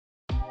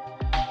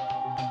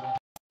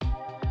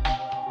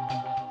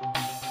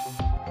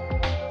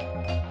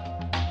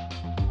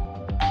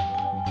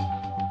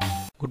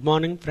Good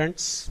morning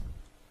friends.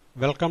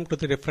 Welcome to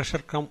the refresher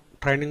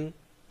training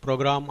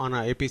program on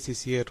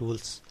APFSA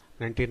rules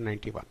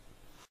 1991.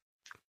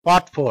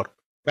 Part 4.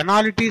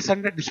 Penalties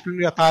and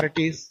disciplinary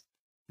authorities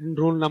in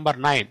rule number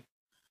 9.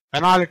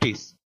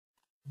 Penalties.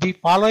 The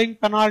following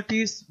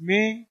penalties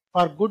may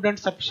for good and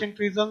sufficient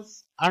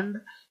reasons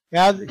and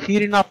as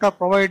hereinafter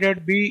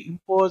provided be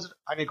imposed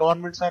on a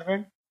government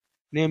servant,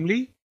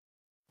 namely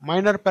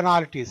minor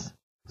penalties,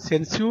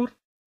 censure,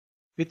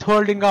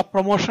 withholding of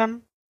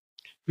promotion,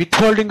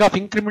 withholding of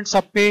increments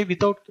of pay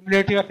without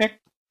cumulative effect,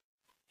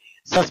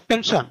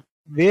 suspension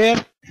where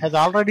has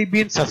already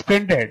been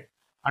suspended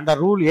under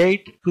Rule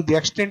 8 to the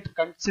extent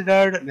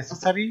considered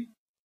necessary,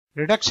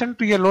 reduction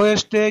to a lower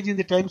stage in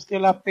the time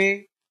scale of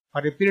pay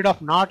for a period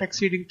of not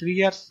exceeding 3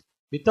 years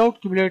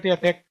without cumulative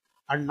effect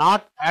and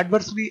not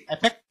adversely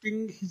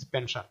affecting his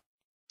pension.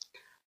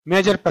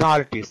 Major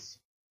penalties: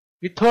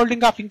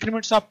 withholding of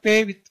increments of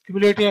pay with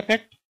cumulative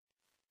effect,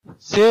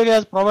 save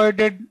as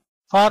provided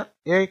for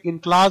in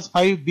clause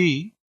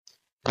 5b,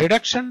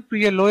 reduction to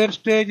a lower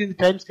stage in the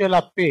time scale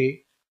of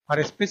pay for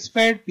a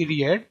specified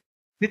period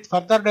with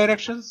further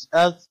directions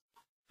as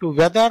to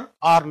whether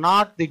or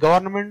not the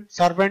government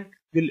servant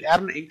will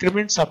earn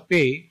increments of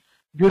pay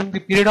during the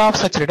period of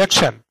such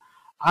reduction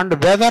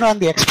and whether on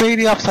the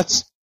expiry of such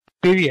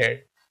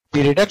period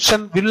the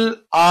reduction will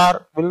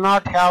or will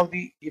not have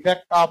the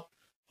effect of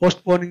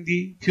postponing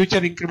the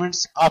future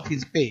increments of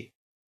his pay.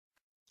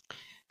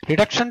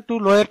 Reduction to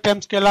lower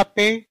time scale of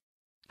pay,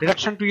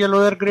 reduction to a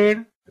lower grade,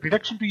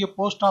 reduction to a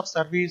post of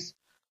service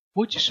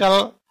which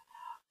shall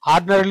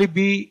ordinarily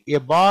be a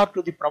bar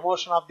to the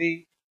promotion of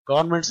the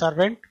government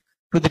servant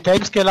to the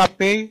time scale of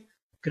pay,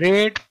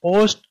 grade,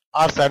 post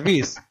or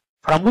service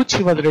from which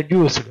he was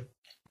reduced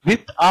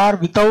with or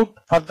without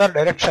further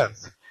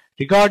directions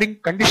regarding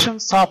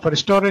conditions of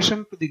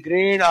restoration to the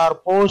grade or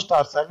post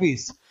or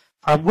service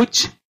from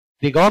which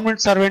the government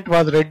servant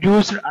was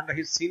reduced under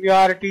his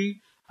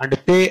seniority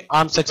and pay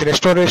on such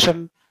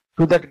restoration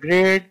to that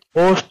grade,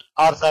 post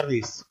or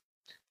service.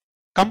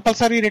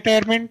 Compulsory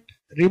retirement,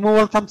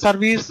 removal from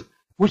service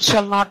which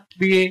shall not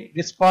be a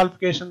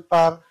disqualification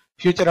for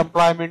future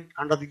employment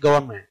under the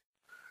government.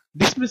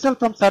 Dismissal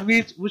from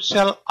service which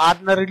shall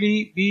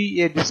ordinarily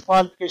be a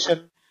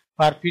disqualification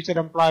for future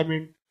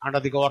employment under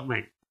the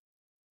government.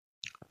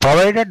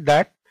 Provided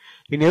that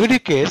in every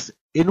case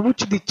in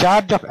which the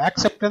charge of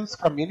acceptance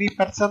from any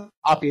person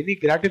of any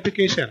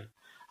gratification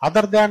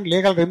other than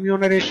legal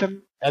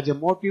remuneration as a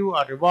motive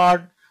or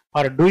reward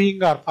for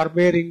doing or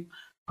forbearing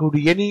to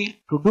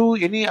do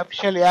any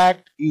official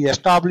act is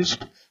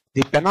established,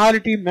 the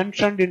penalty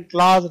mentioned in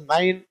clause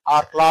 9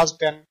 or clause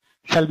 10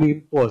 shall be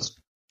imposed.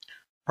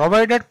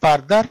 Provided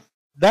further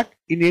that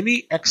in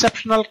any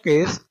exceptional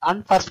case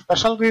and for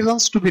special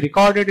reasons to be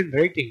recorded in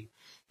writing,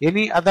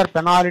 any other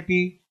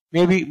penalty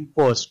may be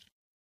imposed.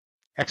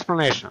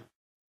 Explanation.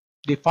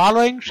 The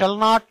following shall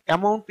not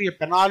amount to a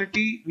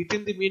penalty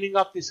within the meaning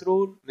of this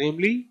rule,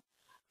 namely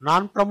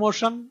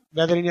non-promotion,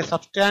 whether in a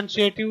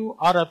substantive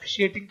or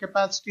officiating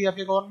capacity of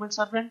a government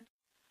servant,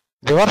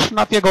 reversion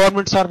of a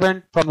government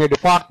servant from a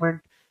department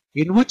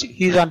in which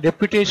he is on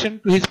deputation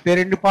to his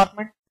parent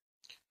department,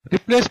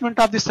 replacement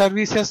of the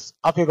services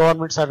of a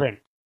government servant,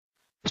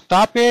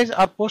 stoppage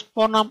or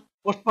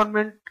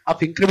postponement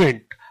of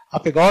increment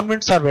of a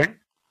government servant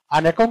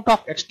on account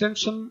of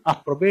extension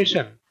of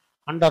probation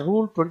under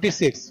Rule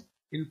 26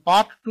 in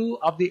Part 2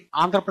 of the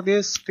Andhra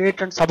Pradesh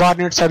State and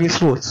Subordinate Service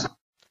Rules.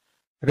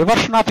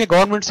 Reversion of a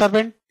government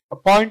servant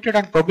appointed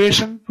on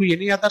probation to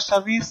any other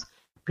service,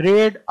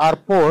 grade or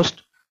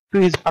post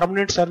to his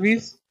permanent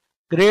service,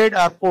 grade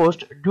or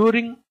post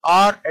during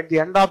or at the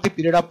end of the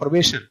period of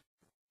probation.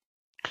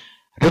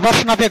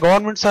 Reversion of a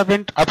government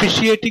servant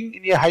officiating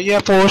in a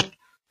higher post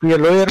to a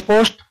lower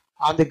post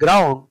on the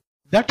ground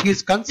that he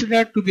is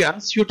considered to be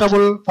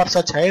unsuitable for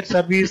such higher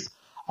service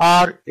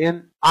or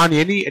on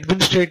any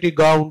administrative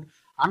ground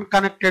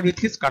unconnected with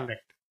his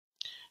conduct.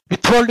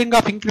 Withholding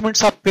of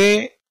increments of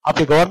pay of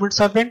a government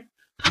servant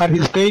for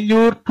his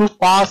failure to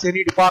pass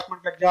any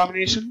departmental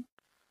examination,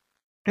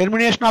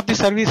 termination of the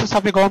services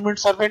of a government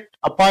servant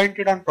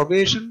appointed on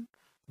probation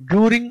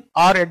during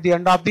or at the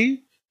end of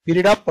the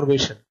period of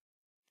probation,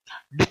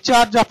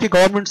 discharge of a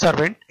government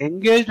servant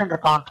engaged under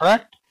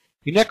contract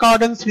in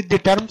accordance with the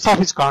terms of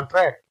his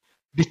contract,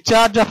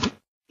 discharge of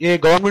a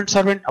government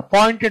servant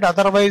appointed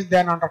otherwise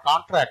than under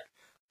contract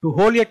to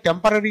hold a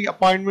temporary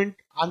appointment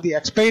on the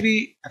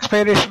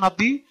expiration of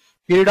the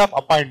period of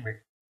appointment.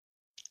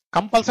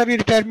 Compulsory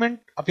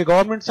retirement of a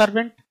government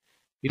servant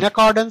in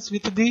accordance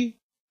with the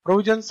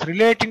provisions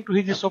relating to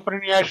his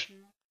superannuation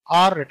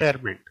or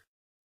retirement.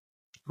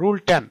 Rule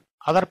 10.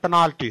 Other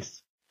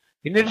penalties.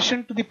 In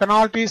addition to the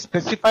penalties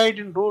specified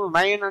in Rule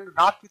 9 and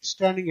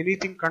notwithstanding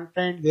anything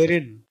contained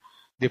therein,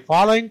 the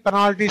following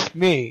penalties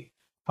may,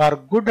 for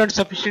good and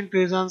sufficient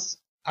reasons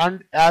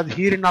and as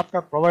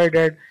hereinafter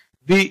provided,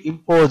 be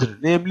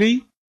imposed,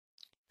 namely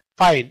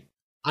fine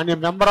on a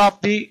member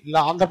of the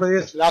Andhra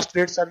Pradesh Last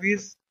Grade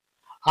Service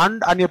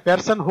and on a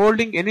person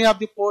holding any of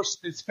the posts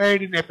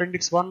specified in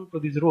Appendix 1 to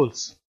these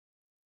rules.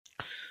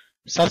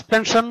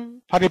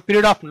 Suspension for a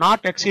period of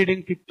not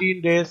exceeding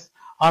 15 days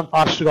on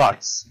forest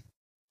guards.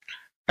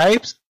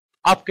 Types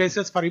of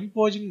cases for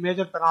imposing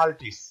major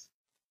penalties.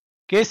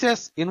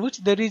 Cases in which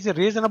there is a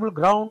reasonable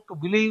ground to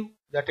believe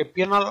that a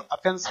penal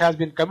offence has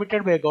been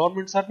committed by a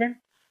government servant,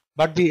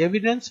 but the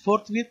evidence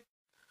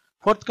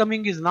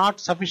forthcoming is not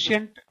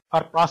sufficient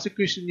for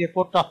prosecution in a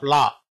court of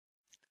law.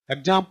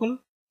 Example: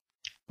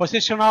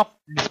 possession of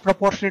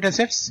disproportionate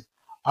assets,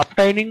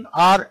 obtaining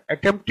or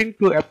attempting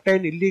to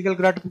obtain illegal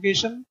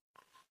gratification,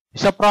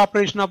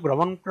 misappropriation of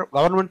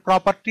government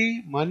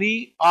property,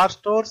 money or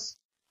stores,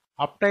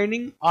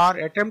 obtaining or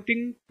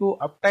attempting to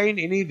obtain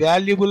any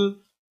valuable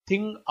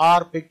thing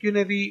or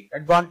pecuniary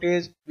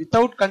advantage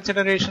without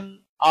consideration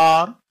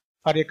or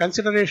for a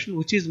consideration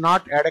which is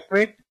not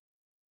adequate,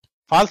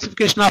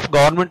 falsification of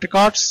government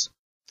records,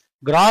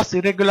 gross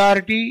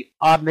irregularity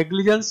or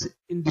negligence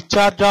in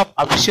discharge of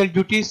official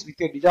duties with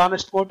a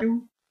dishonest motive,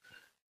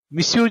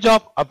 misuse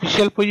of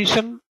official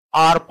position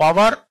or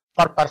power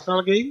for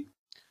personal gain,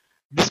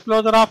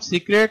 disclosure of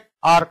secret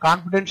or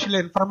confidential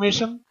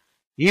information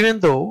even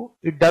though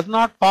it does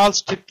not fall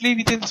strictly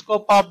within the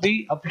scope of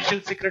the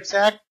Official Secrets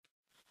Act,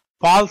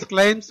 false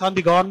claims on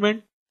the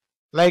government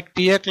like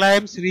TA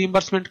claims,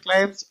 reimbursement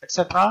claims,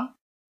 etc.,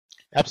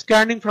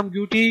 absconding from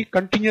duty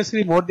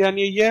continuously more than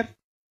a year.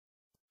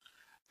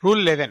 Rule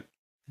 11.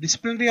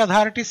 Disciplinary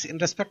authorities in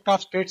respect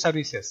of state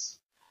services.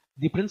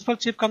 The Principal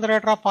Chief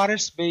Conservator of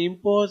Forests may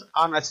impose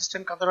on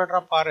Assistant Conservator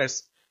of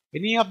Forests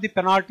any of the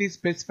penalties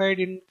specified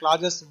in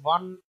clauses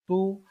 1,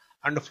 2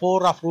 and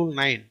 4 of Rule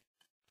 9.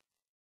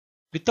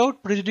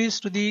 Without prejudice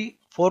to the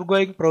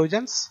foregoing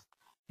provisions,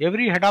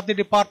 every head of the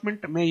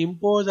department may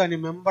impose on a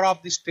member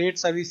of the state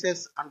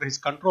services under his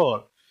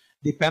control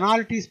the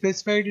penalty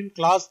specified in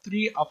clause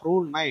 3 of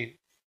Rule 9,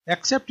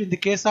 except in the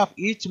case of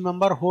each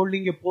member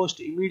holding a post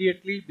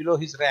immediately below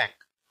his rank,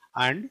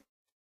 and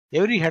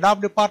every head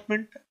of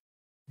department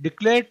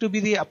declared to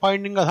be the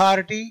appointing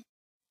authority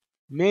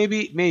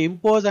may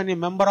impose on a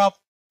member of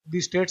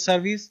the state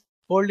service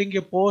holding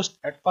a post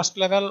at first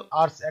level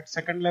or at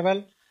second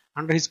level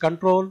under his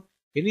control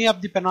any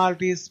of the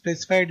penalties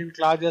specified in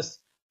clauses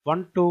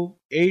 1 to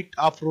 8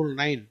 of Rule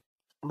 9.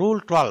 Rule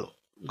 12.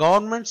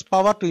 Government's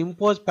power to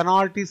impose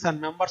penalties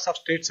on members of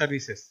state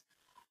services.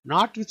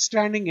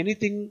 Notwithstanding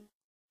anything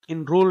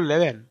in Rule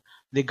 11,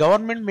 the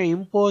government may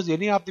impose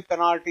any of the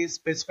penalties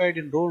specified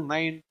in Rule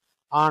 9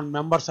 on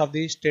members of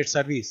the state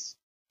service.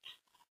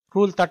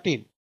 Rule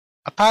 13.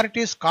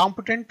 Authorities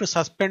competent to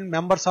suspend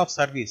members of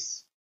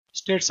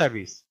state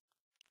service.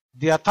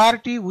 The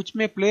authority which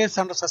may place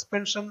under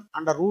suspension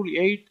under Rule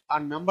 8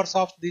 on members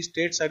of the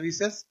state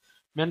services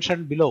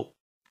mentioned below.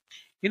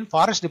 In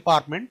Forest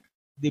Department,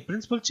 the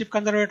Principal Chief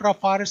Conservator of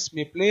Forests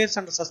may place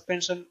under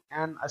suspension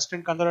an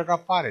Assistant Conservator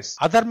of Forests.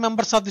 Other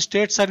members of the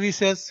state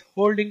services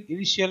holding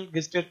initial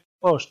gazetted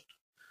post.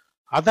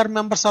 Other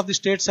members of the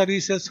state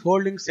services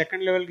holding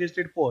second level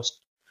gazetted post.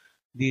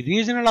 The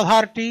regional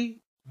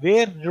authority,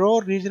 where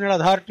no regional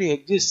authority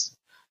exists,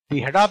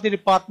 the head of the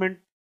department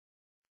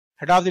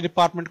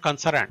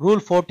concerned. Rule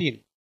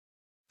 14.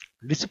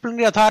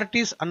 Disciplinary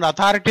authorities and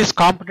authorities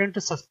competent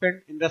to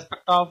suspend in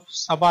respect of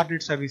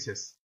subordinate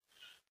services.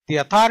 The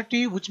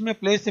authority which may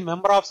place a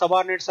member of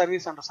subordinate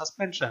service under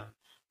suspension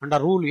under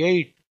Rule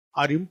 8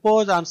 or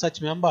impose on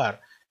such member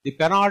the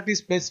penalty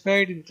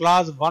specified in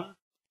Clause 1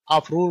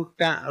 of Rule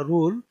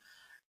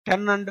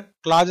 10 and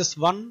Clauses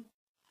 1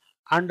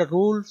 and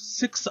Rule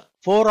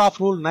 4 of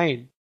Rule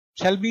 9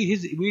 shall be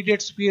his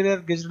immediate superior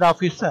gazetted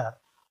officer,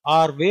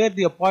 or where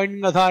the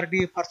appointing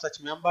authority for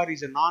such member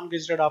is a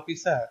non-gazetted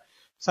officer,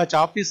 such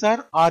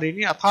officer or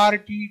any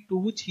authority to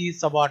which he is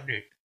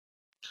subordinate.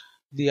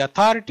 The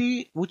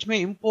authority which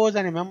may impose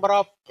on a member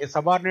of a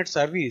subordinate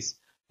service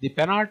the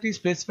penalty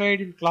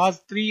specified in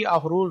Clause 3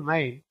 of Rule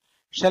 9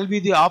 shall be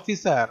the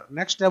officer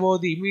next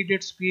above the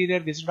immediate superior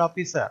gazetted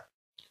officer,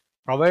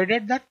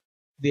 provided that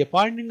the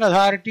appointing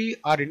authority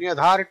or any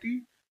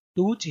authority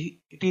to which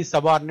it is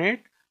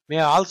subordinate may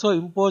also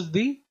impose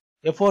the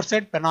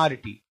aforesaid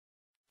penalty.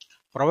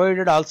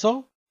 Provided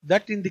also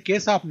that in the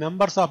case of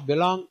members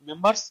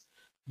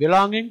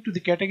belonging to the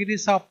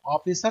categories of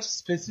officers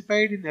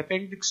specified in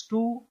Appendix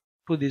 2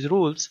 to these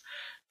rules,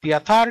 the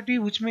authority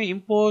which may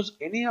impose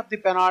any of the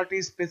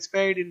penalties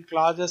specified in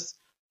clauses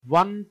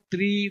 1,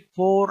 3,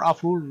 4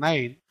 of Rule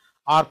 9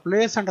 or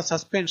place under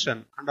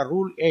suspension under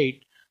Rule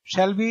 8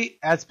 shall be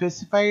as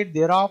specified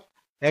thereof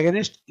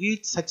against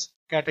each such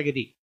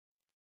category.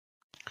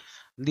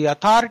 The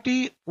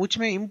authority which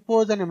may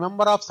impose on a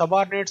member of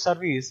subordinate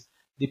service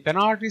the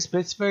penalty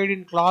specified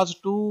in Clause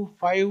 2,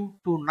 5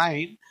 to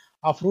 9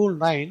 of Rule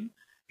 9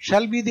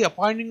 shall be the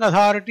appointing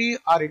authority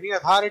or any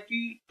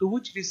authority to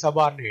which it is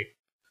subordinate,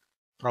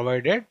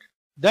 provided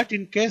that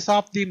in case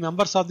of the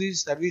members of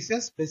these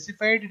services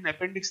specified in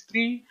Appendix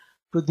 3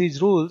 to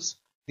these rules,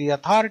 the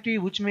authority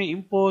which may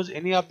impose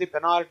any of the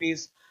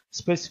penalties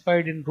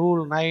specified in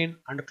Rule 9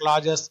 and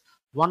Clauses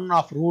 1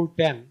 of Rule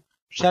 10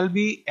 shall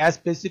be as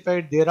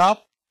specified thereof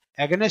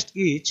against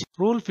each.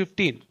 Rule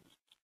 15.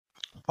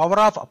 Power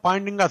of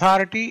appointing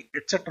authority,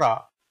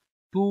 etc.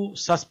 to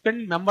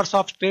suspend members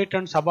of state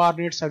and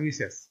subordinate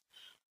services.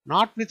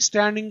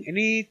 Notwithstanding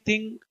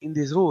anything in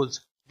these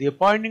rules, the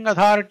appointing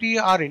authority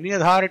or any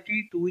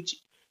authority to which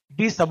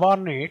it is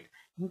subordinate,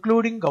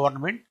 including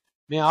government,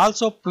 may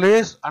also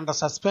place under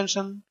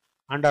suspension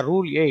under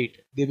Rule 8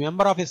 the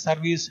member of a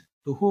service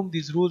to whom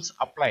these rules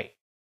apply.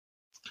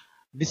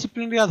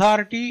 Disciplinary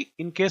authority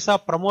in case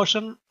of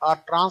promotion or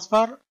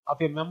transfer of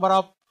a member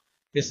of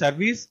a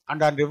service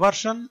and on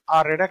reversion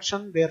or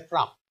reduction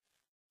therefrom.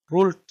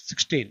 Rule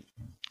 16.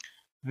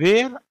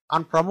 Where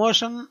on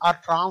promotion or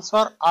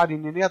transfer or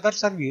in any other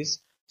service,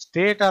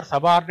 state or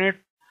subordinate,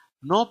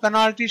 no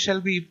penalty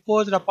shall be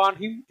imposed upon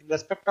him in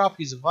respect of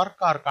his work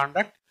or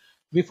conduct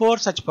before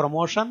such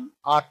promotion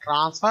or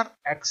transfer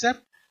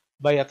except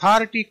by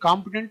authority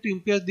competent to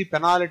impose the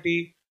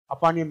penalty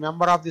upon a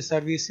member of the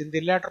service in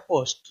the latter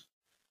post.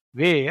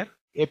 Where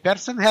a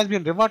person has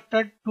been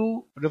reverted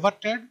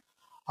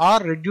or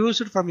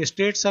reduced from a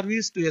state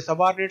service to a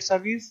subordinate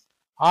service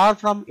or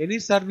from any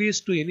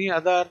service to any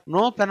other,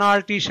 no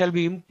penalty shall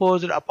be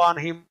imposed upon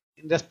him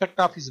in respect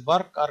of his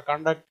work or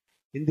conduct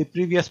in the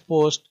previous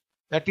post,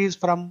 that is,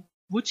 from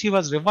which he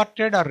was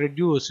reverted or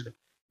reduced,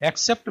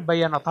 except by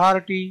an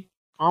authority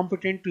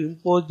competent to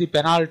impose the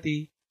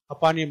penalty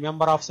upon a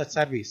member of such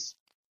service.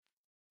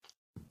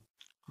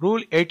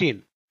 Rule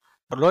 18.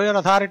 The lower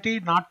authority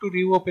not to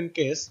reopen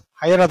case,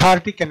 higher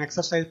authority can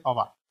exercise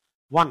power.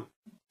 1.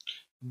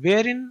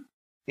 Wherein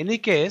any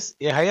case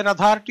a higher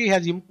authority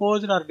has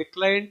imposed or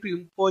declined to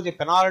impose a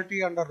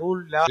penalty under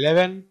Rule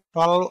 11,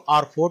 12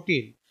 or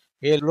 14,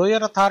 a lower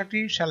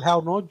authority shall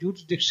have no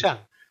jurisdiction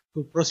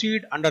to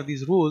proceed under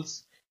these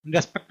rules in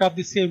respect of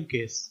the same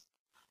case.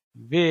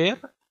 Where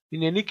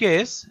in any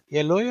case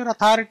a lower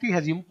authority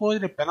has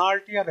imposed a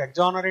penalty or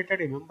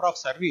exonerated a member of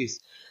service,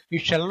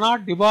 it shall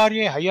not debar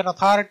a higher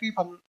authority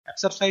from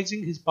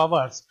exercising his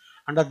powers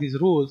under these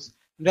rules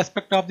in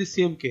respect of the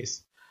same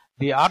case.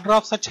 The order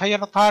of such higher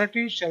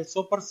authority shall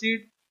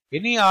supersede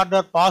any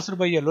order passed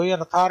by a lower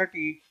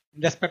authority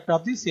in respect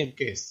of the same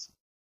case.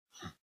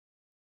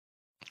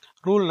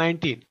 Rule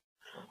 19.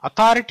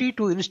 Authority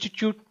to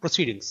institute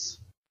proceedings.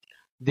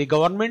 The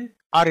government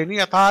or any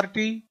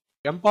authority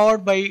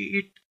empowered by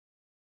it,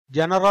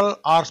 general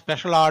or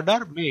special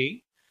order,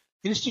 may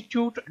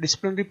institute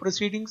disciplinary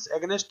proceedings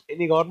against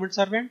any government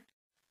servant,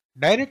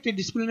 direct a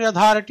disciplinary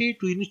authority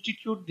to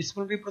institute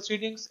disciplinary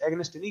proceedings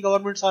against any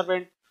government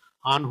servant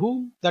on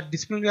whom that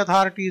disciplinary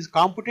authority is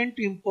competent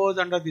to impose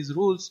under these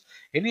rules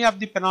any of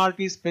the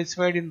penalties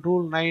specified in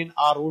Rule 9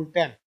 or Rule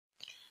 10.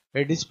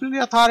 A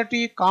disciplinary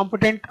authority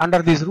competent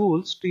under these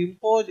rules to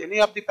impose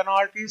any of the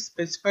penalties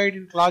specified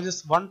in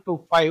clauses 1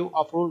 to 5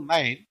 of Rule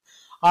 9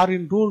 or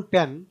in Rule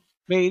 10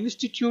 may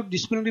institute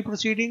disciplinary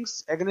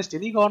proceedings against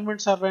any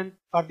government servant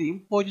for the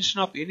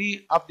imposition of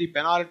any of the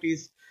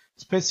penalties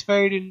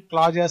specified in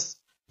clauses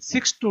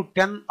 6 to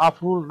 10 of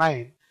Rule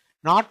 9,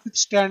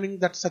 notwithstanding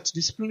that such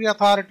disciplinary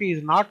authority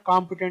is not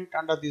competent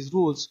under these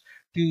rules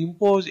to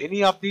impose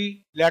any of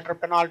the latter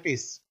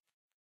penalties.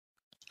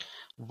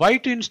 Why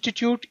to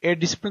institute a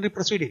disciplinary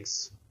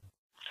proceedings?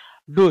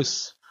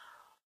 Dues.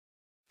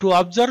 To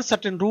observe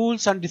certain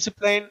rules and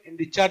discipline in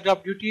discharge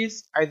of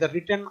duties, either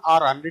written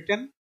or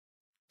unwritten,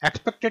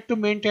 expected to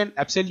maintain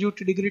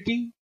absolute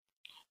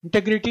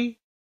integrity,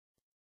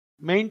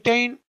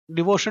 maintain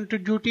devotion to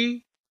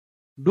duty,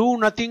 do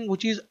nothing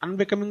which is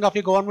unbecoming of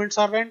a government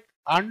servant,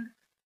 and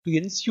to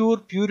ensure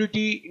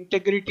purity,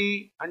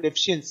 integrity and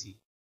efficiency.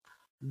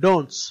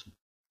 Don'ts.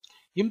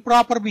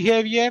 Improper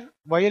behavior,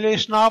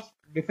 violation of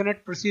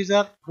definite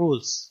procedure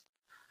rules,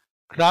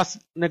 gross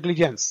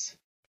negligence,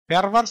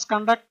 perverse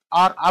conduct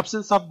or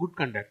absence of good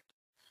conduct,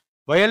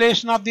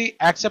 violation of the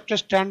accepted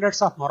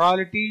standards of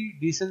morality,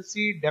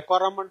 decency,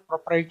 decorum and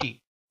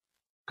propriety.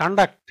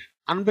 Conduct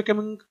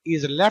unbecoming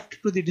is left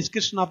to the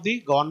discretion of the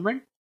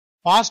government.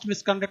 Past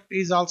misconduct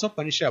is also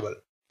punishable.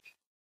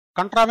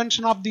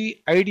 Contravention of the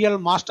ideal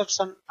master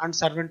and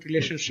servant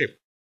relationship.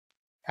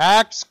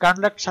 Acts,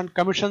 conducts and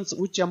commissions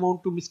which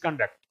amount to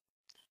misconduct.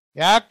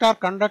 Act or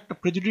conduct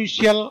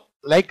prejudicial,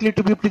 likely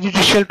to be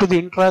prejudicial to the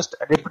interest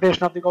and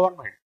reputation of the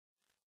government.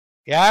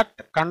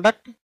 Act,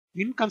 conduct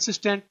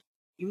inconsistent,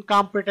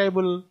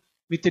 incompatible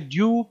with the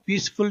due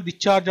peaceful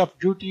discharge of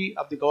duty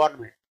of the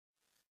government.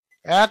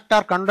 Act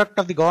or conduct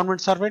of the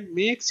government servant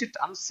makes it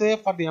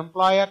unsafe for the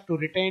employer to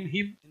retain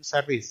him in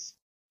service.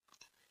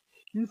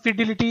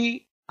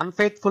 Infidelity,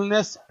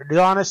 unfaithfulness,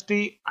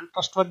 dishonesty,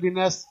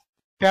 untrustworthiness,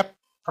 theft,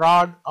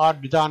 fraud or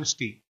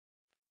dishonesty.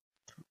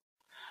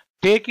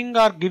 Taking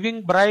or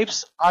giving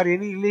bribes or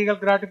any illegal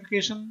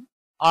gratification,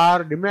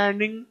 or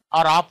demanding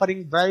or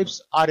offering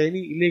bribes or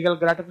any illegal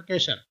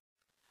gratification.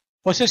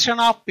 Possession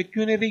of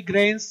pecuniary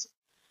gains,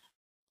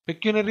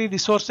 pecuniary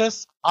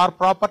resources or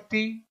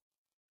property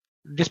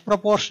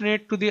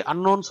disproportionate to the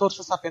unknown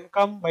sources of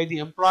income by the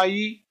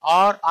employee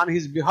or on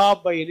his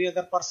behalf by any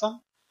other person,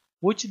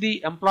 which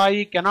the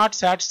employee cannot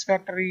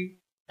satisfactorily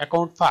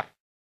account for.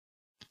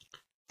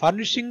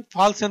 Furnishing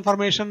false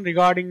information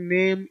regarding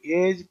name,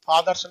 age,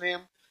 father's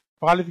name,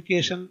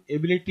 qualification,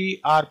 ability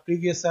or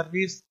previous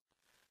service,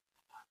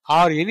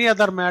 or any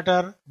other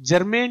matter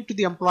germane to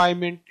the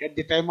employment at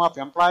the time of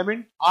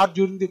employment or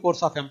during the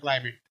course of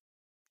employment.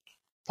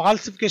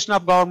 Falsification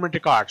of government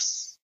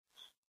records.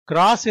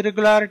 Gross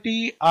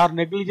irregularity or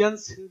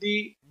negligence in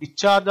the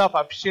discharge of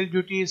official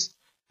duties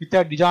with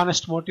a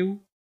dishonest motive.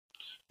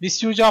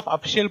 Misuse of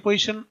official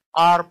position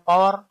or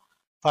power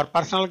for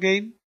personal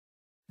gain.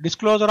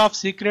 Disclosure of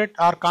secret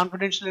or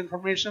confidential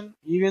information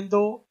even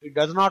though it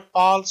does not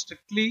fall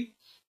strictly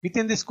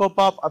within the scope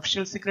of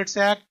Official Secrets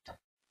Act.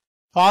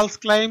 False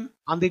claim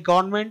on the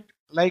government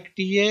like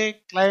TA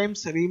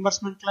claims,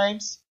 reimbursement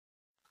claims.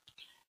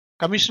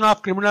 Commission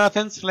of criminal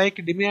offence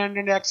like demand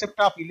and accept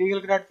of illegal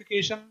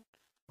gratification,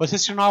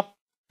 possession of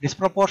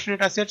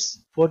disproportionate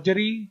assets,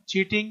 forgery,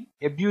 cheating,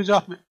 abuse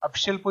of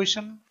official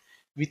position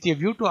with a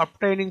view to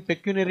obtaining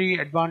pecuniary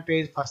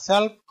advantage for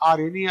self or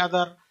any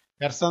other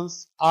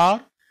persons,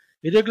 or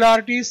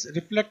irregularities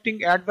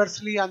reflecting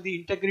adversely on the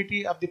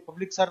integrity of the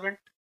public servant,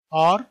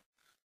 or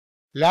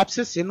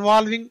lapses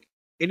involving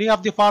any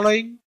of the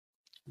following: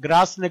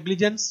 gross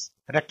negligence,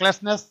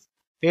 recklessness,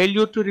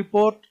 failure to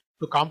report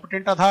to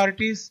competent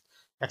authorities,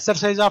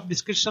 exercise of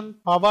discretion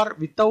power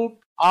without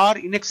or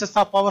in excess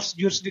of powers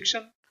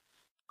jurisdiction,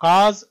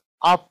 cause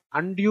of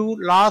undue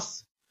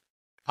loss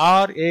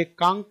or a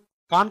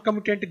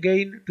concomitant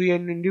gain to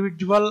an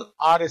individual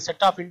or a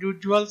set of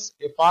individuals,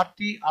 a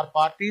party or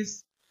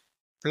parties,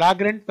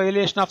 flagrant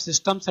violation of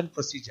systems and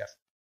procedures.